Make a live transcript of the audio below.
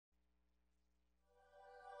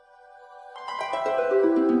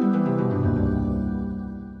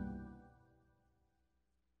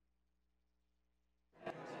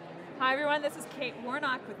everyone, this is Kate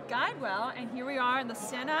Warnock with GuideWell, and here we are on the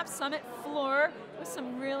Synapse Summit floor with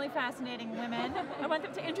some really fascinating women. I want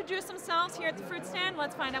them to introduce themselves here at the fruit stand.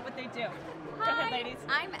 Let's find out what they do. Go ahead, ladies.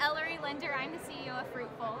 I'm Ellery Linder. I'm the CEO of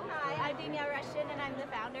Fruitfull. Hi, I'm Danielle Rushton, and I'm the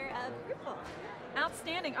founder of Fruitfull.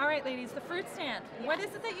 Outstanding. All right, ladies, the fruit stand. Yeah. What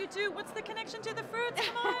is it that you do? What's the connection to the fruits?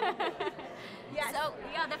 Come on. Yes. So,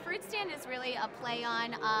 yeah, the fruit stand is really a play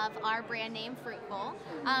on of our brand name, Fruitfull.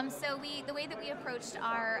 So the way that we approached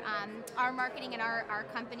our marketing and our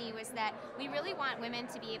company was that we really want women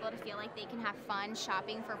to be able to feel like they can have fun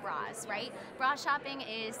shopping for bras, right? Bra shopping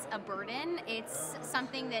is a burden. It's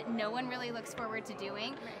something that no one really looks forward to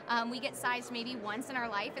doing. We get sized maybe once in our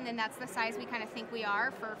life, and then that's the size we kind of think we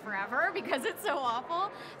are for forever because it's so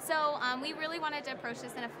awful. So we really wanted to approach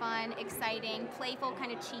this in a fun, exciting, playful,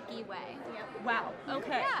 kind of cheeky way. Yep. Wow,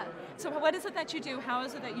 okay. Yeah. So what is it that you do? How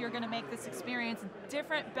is it that you're going to make this experience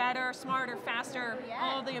different, better, smarter, faster,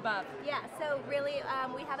 all of the above? Yeah, so really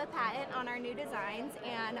we have a patent on our new designs,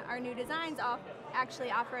 and our new designs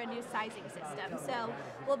actually offer a new sizing system. So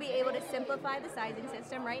we'll be able to simplify the sizing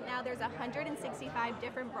system. Right now there's 165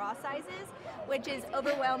 different bra sizes, which is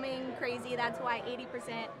overwhelming, crazy. That's why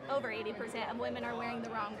over 80% of women are wearing the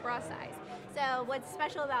wrong bra size. So what's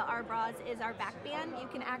special about our bras is our back band. You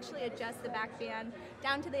can actually adjust the back band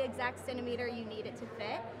down to the exact centimeter you need it to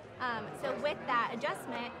fit. So with that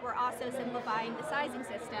adjustment, we're also simplifying the sizing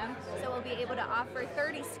system. So we'll be able to offer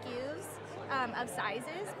 30 SKUs of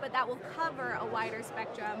sizes, but that will cover a wider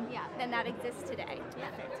spectrum than that exists today. Yeah.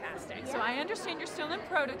 Fantastic. So I understand you're still in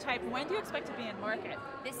prototype. When do you expect to be in market?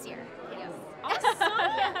 This year. Yes.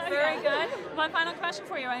 Awesome. Very good. One final question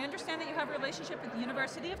for you. I understand that you have a relationship with the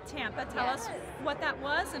University of Tampa. Tell us what that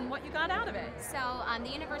was and what you got out of it. So the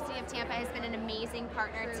University of Tampa has been an amazing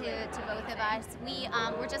partner to both of us. We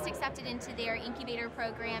were just accepted into their incubator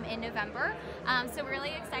program in November. So we're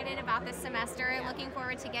really excited about this semester. Looking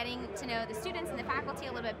forward to getting to know the students and the faculty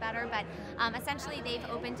a little bit better. But essentially they've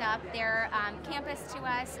opened up their campus to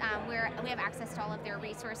us where we have access to all of their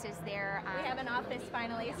resources there. We have an office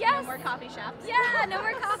finally, so yes. no more coffee shops. Yeah, no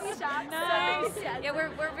more coffee shops. Nice. So, yeah,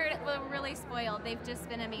 we're really spoiled. They've just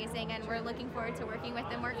been amazing, and we're looking forward to working with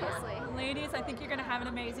them more closely. Ladies, I think you're going to have an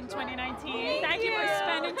amazing 2019. Thank you for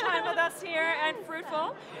spending time with us here at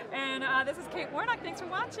Fruitfull. And this is Kate Warnock. Thanks for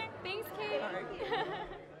watching. Thanks, Kate.